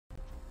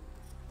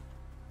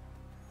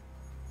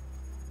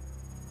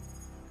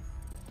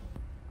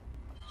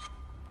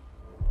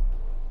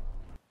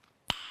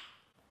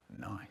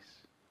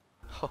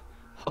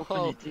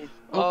Open it, dude.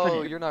 Oh,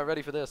 Open it. you're not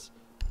ready for this.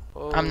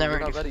 Oh, I'm never you're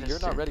ready not for ready. this, You're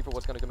not dude. ready for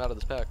what's gonna come out of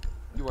this pack.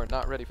 You are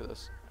not ready for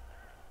this.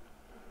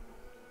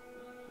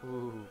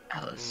 Ooh.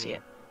 Let's see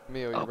it.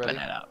 Mio, you Open ready?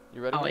 it up.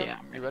 You ready, Oh, Mio? yeah,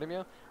 I'm ready. You ready,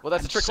 Mio? Well,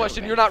 that's I'm a trick so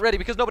question. ready. You're not ready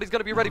because nobody's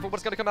gonna be ready for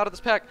what's gonna come out of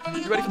this pack.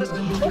 You ready for this?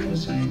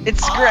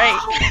 It's great.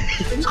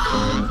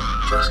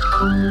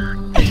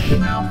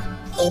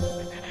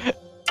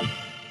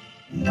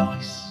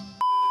 Nice.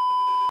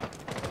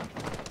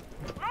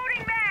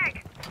 Loading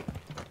mag!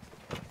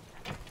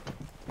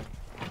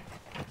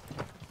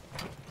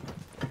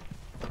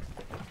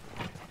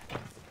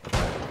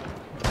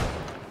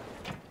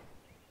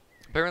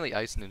 Apparently,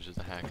 Ice Ninja's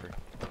a hacker.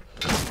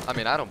 I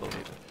mean, I don't believe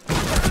it.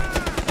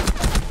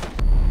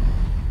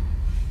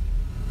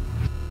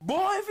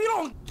 Boy, if you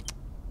don't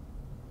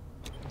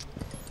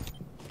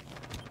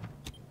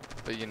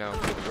But you know.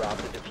 Drop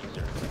the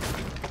diffuser.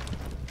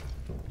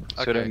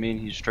 So I mean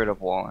he's straight up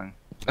walling.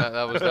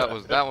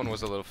 that one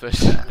was a little fish.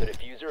 The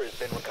diffuser has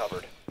been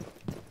recovered.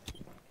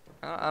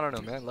 I don't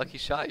know, man. Lucky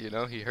shot, you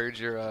know. He heard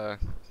your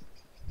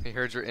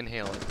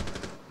inhaling.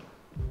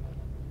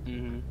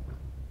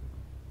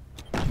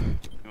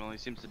 Well, he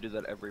seems to do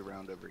that every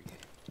round, every game.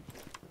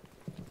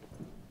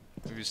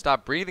 If you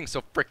stop breathing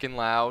so freaking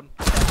loud.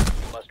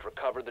 You must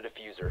recover the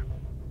diffuser.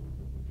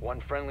 One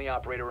friendly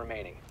operator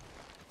remaining.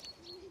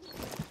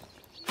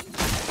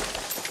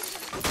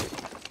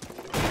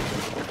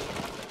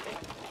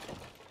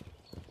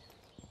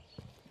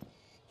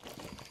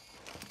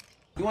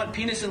 You want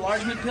penis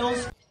enlargement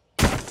pills?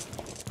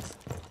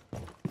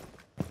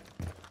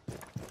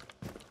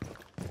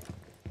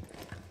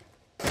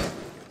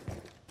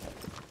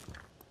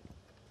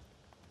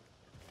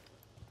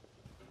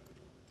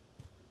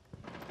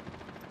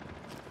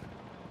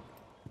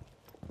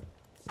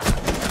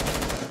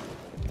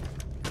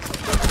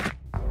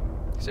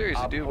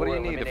 Seriously, dude, what do you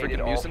need? A freaking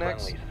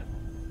Mucinex?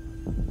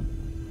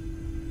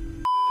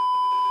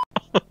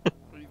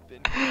 We've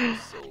been here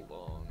for so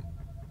long.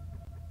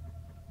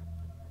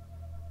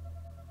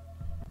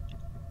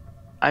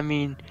 I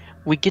mean,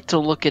 we get to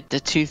look at the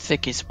two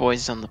thickest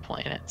boys on the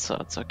planet, so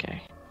it's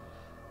okay.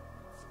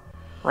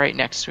 Right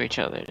next to each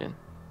other, dude.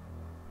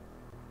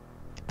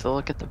 Get to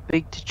look at the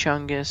big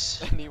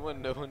Tachungus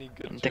Anyone know any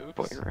good and Dick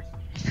jokes? Boy.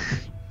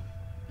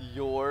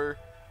 Your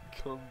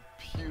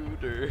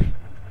computer.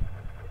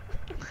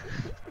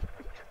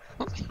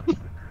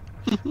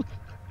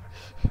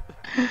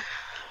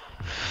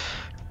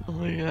 Oh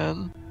my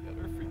god. Got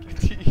our freaking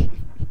teeth.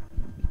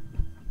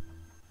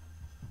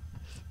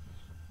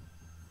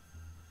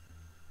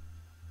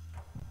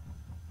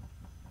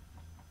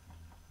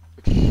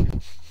 I'm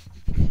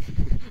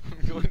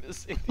going to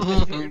sing the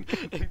N-word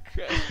and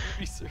crash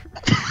movie server.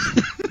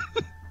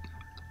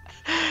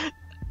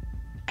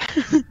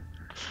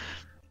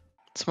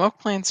 Smoke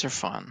plants are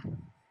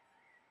fun.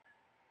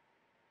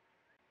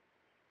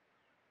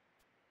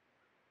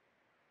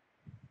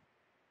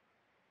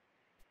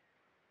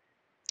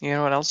 You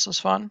know what else is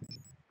fun?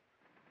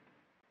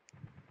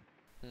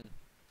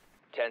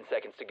 10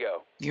 seconds to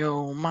go.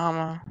 Yo,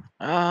 mama.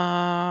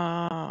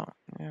 Oh,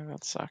 yeah,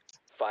 that sucked.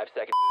 5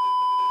 seconds.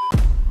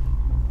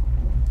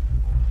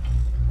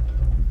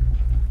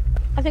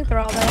 I think they're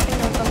all there. I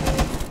think there was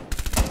something.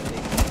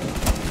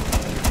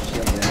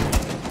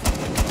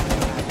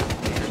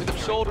 Give them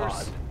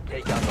shoulders.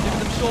 Take out the Give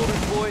them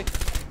shoulders, boy.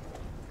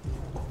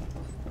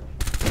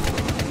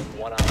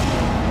 one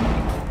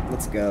on.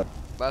 Let's go.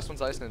 Last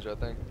one's Ice Ninja, I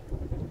think.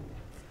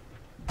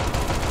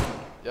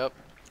 Yep.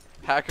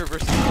 Hacker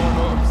versus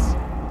Cornos.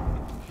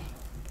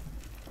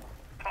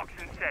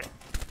 Toxin set.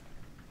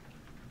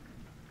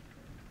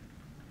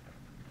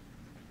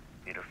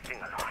 It'll sting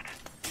a lot.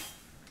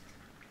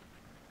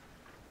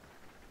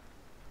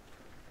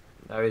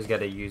 Now he's got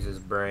to use his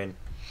brain.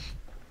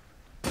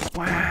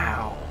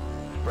 Wow.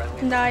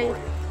 Friendly Nice.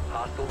 victorious.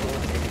 Hostile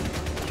eliminated.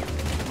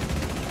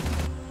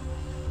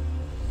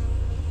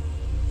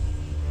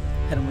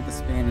 Hit him with the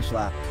Spanish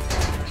laugh.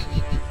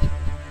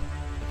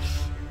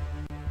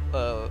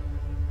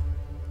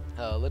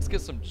 Let's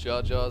get some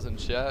jaws in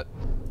chat.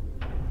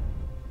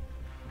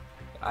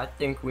 I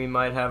think we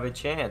might have a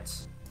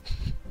chance.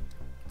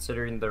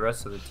 Considering the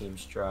rest of the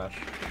team's trash.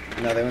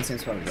 No, they went same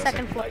spot.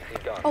 Second floor.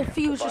 Nicely done. Oh,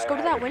 Fuse, just go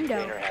to that Biohazard window.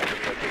 container has been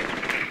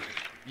located.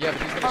 Yeah,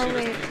 but he's gonna Oh, shoot us.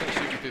 wait. He's gonna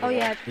shoot you through the Oh, wall.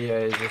 yeah. Yeah,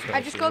 he's just gonna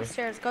I just shoot go me.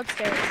 upstairs. Go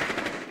upstairs.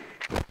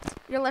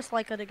 You're less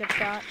likely to get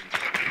shot.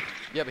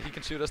 Yeah, but he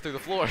can shoot us through the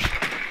floor.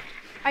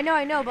 I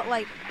know, but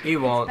like, He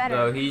won't better.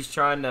 though. He's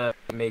trying to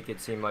make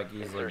it seem like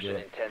he's Insertion in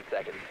legit. 10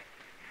 seconds.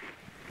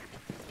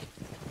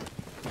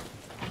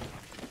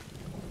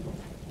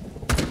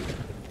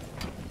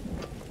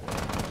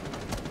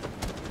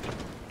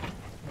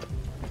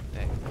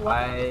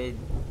 I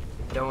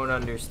don't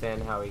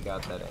understand how he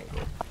got that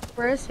angle.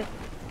 where is he?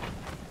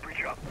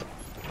 Breach up.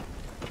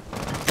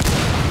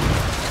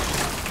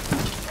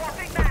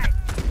 Swapping mag.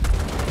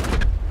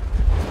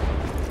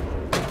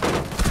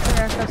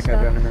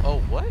 Oh,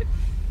 what?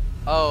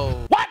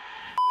 Oh. What?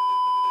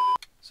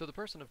 So the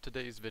person of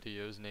today's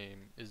video's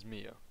name is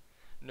Mio.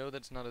 No,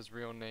 that's not his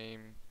real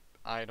name.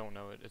 I don't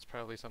know it. It's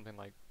probably something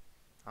like,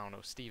 I don't know,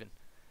 Steven.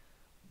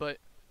 But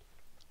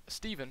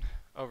Steven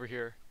over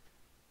here,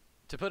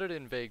 to put it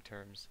in vague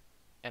terms,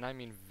 and I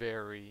mean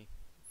very,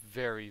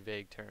 very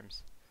vague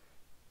terms,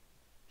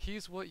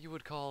 he's what you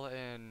would call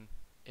an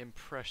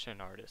impression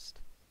artist.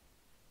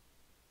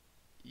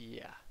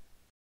 Yeah.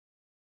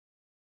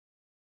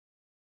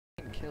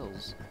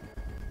 Kills.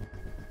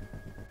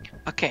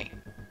 Okay,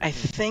 I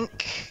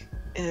think.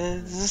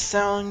 Does this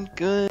sound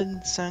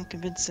good? Sound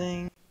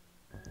convincing?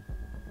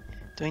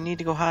 Do I need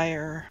to go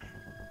higher?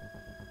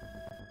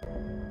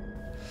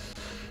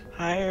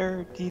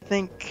 Higher? Do you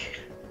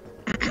think?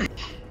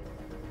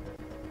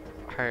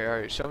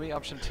 Alright, show me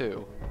option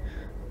 2.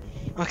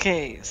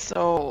 Okay,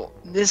 so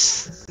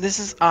this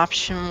is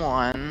option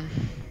 1,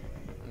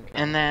 Okay.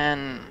 and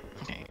then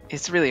okay,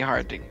 it's really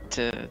hard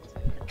to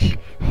it's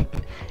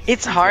Easy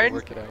to hard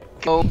work it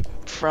out. to go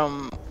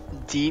from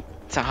deep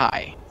to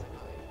high.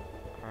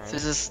 So Alright.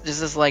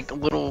 this is like a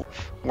little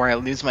where I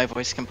lose my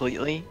voice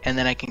completely, and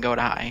then I can go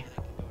to high.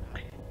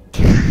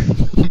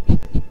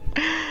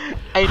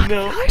 I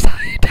know.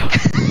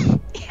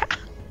 Yeah.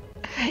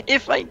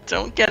 If I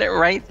don't get it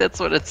right, that's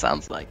what it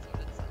sounds like.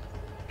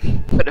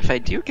 But if I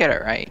do get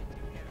it right,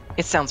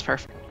 it sounds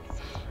perfect.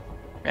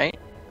 Right?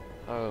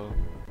 Oh.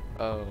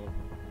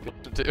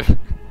 Good to do.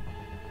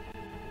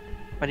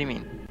 What do you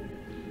mean?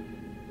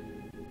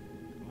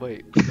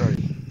 Wait, sorry.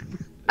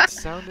 It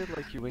sounded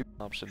like you went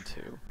option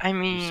 2. I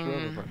You're screwing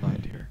with mean, my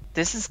mind here.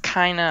 this is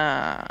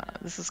kinda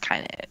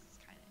it.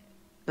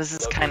 This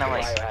is kinda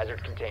like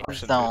Biohazard container. the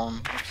Option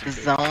zone. two. The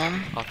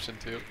zone. Option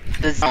 2.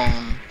 The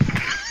zone.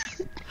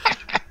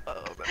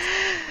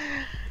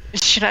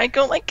 Should I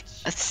go like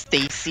a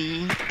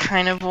Stacy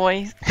kind of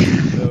voice?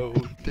 No,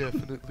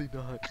 definitely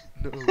not.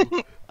 No.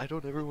 I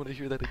don't ever want to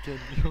hear that again,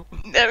 yo.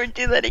 Never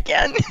do that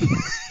again.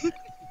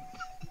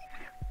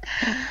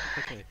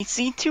 Okay. Is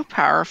he too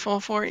powerful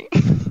for you?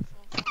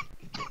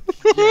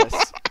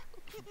 Yes.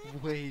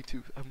 Way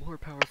too. I'm more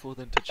powerful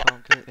than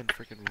Tachanka and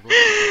freaking Rook.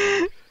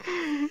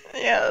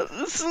 Yeah,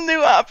 this is a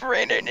new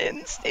operator,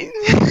 dude.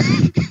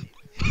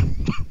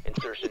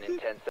 Insertion in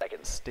 10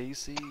 seconds.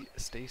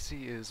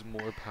 Stacy is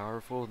more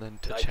powerful than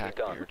Nicely done.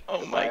 Tachakbeard.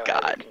 Oh my Biohazard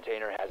god.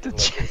 container has been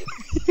located.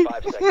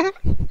 5 seconds.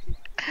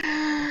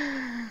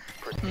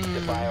 Proceed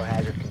to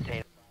biohazard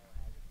container.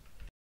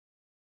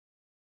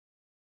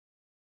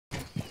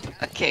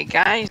 Okay,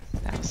 guys.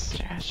 That was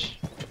trash.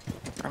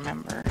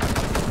 Remember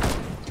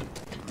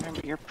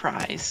your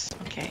prize.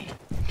 Okay.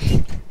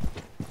 It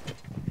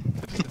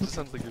just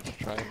sounds like you're just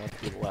trying not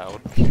to be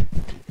loud.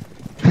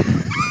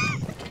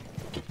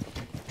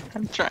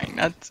 I'm trying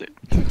not to.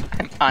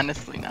 I'm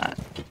honestly not.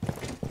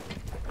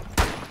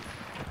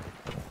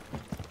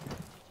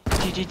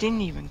 Dude, you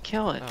didn't even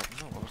kill it. Oh,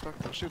 no, I was talking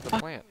about shooting the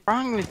What's plant.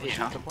 wrong with I was you?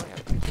 shooting the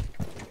plant.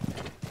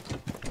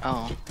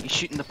 Oh, you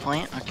shooting the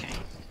plant? Okay.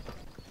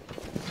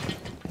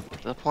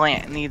 The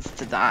plant needs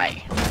to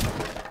die.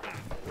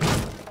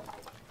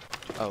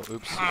 Oh,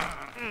 oops. Let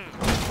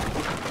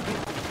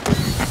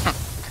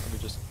me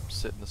just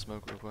sit in the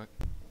smoke real quick.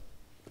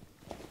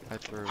 I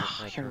threw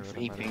Oh, it. you're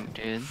vaping,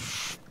 dude.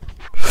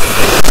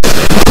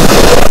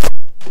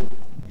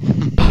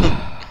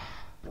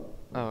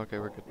 Oh, okay,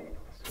 we're good.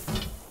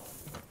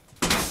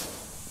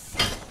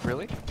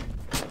 Really?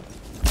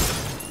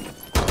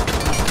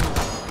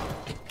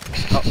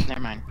 Oh,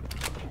 never mind.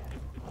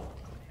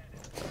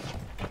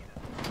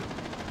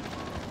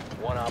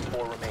 1 op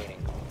 4 remaining.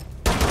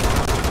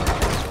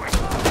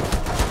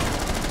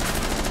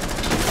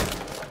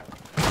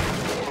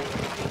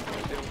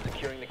 Resume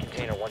securing the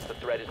container once the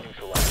threat is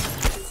neutralized.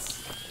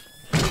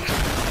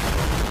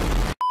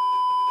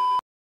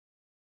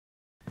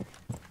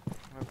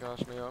 Oh gosh,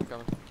 Mio, I'm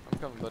coming. I'm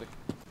coming, buddy.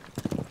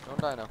 Don't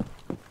die now.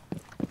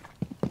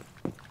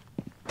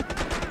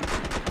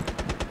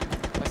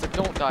 I said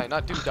don't die,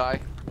 not do die.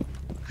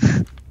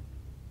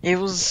 It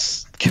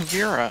was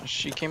Kavira.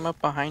 She came up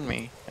behind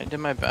me. I did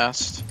my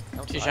best.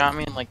 She shot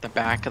me in like the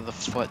back of the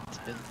foot.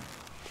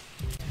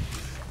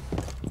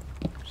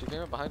 She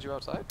came up behind you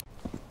outside?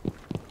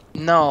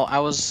 No, I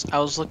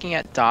was looking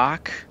at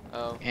Doc,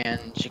 Oh.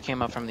 and she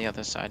came up from the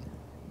other side.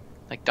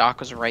 Like Doc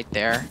was right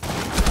there,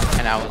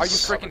 and I was. Are you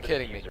freaking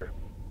kidding me?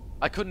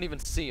 I couldn't even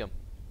see him.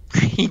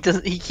 He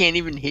can't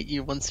even hit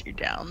you once you're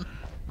down.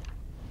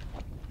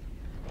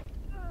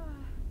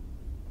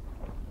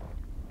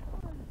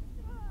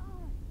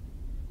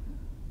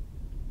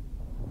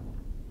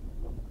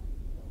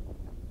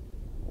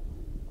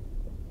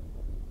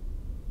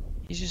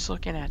 He's just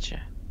looking at you.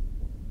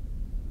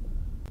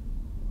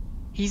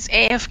 He's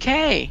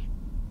AFK.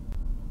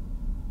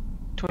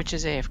 Twitch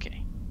is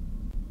AFK.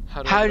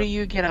 How do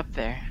you get up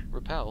there?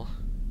 repel?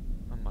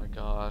 Oh my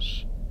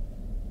gosh.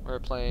 We're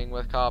playing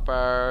with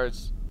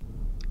coppers.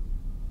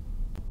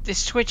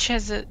 This Twitch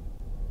has a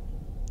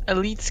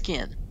elite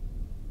skin.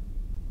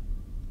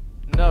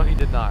 No, he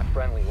did not.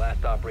 Friendly,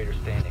 last operator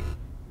standing.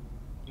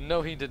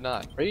 No, he did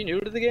not. Are you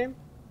new to the game,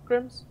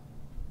 Crims?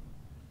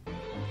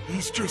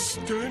 He's just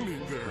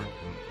standing there,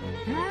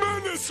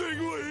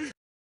 menacingly!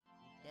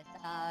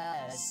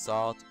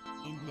 Salt.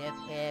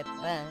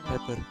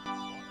 Pepper.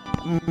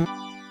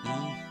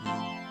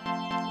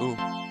 Ooh.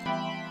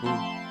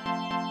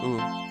 Ooh.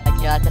 I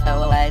got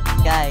a white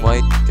guy.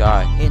 White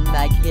guy. In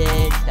my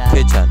kitchen.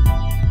 Kitchen.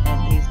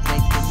 And he's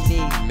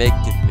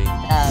Making me.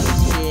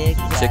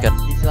 Chicken.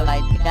 This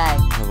white guy.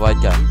 The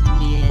white guy. Is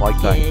me in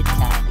White guy.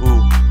 kitchen.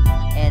 Ooh.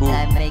 And Ooh.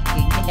 I'm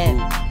making him.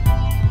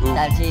 Ooh.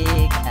 Some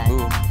chicken.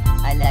 Ooh.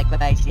 I like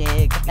my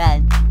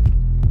chicken.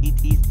 It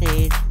is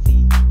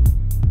tasty.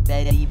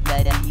 Very,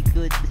 very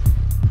good.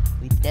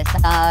 With the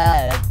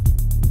salt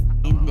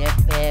in the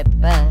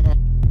pepper.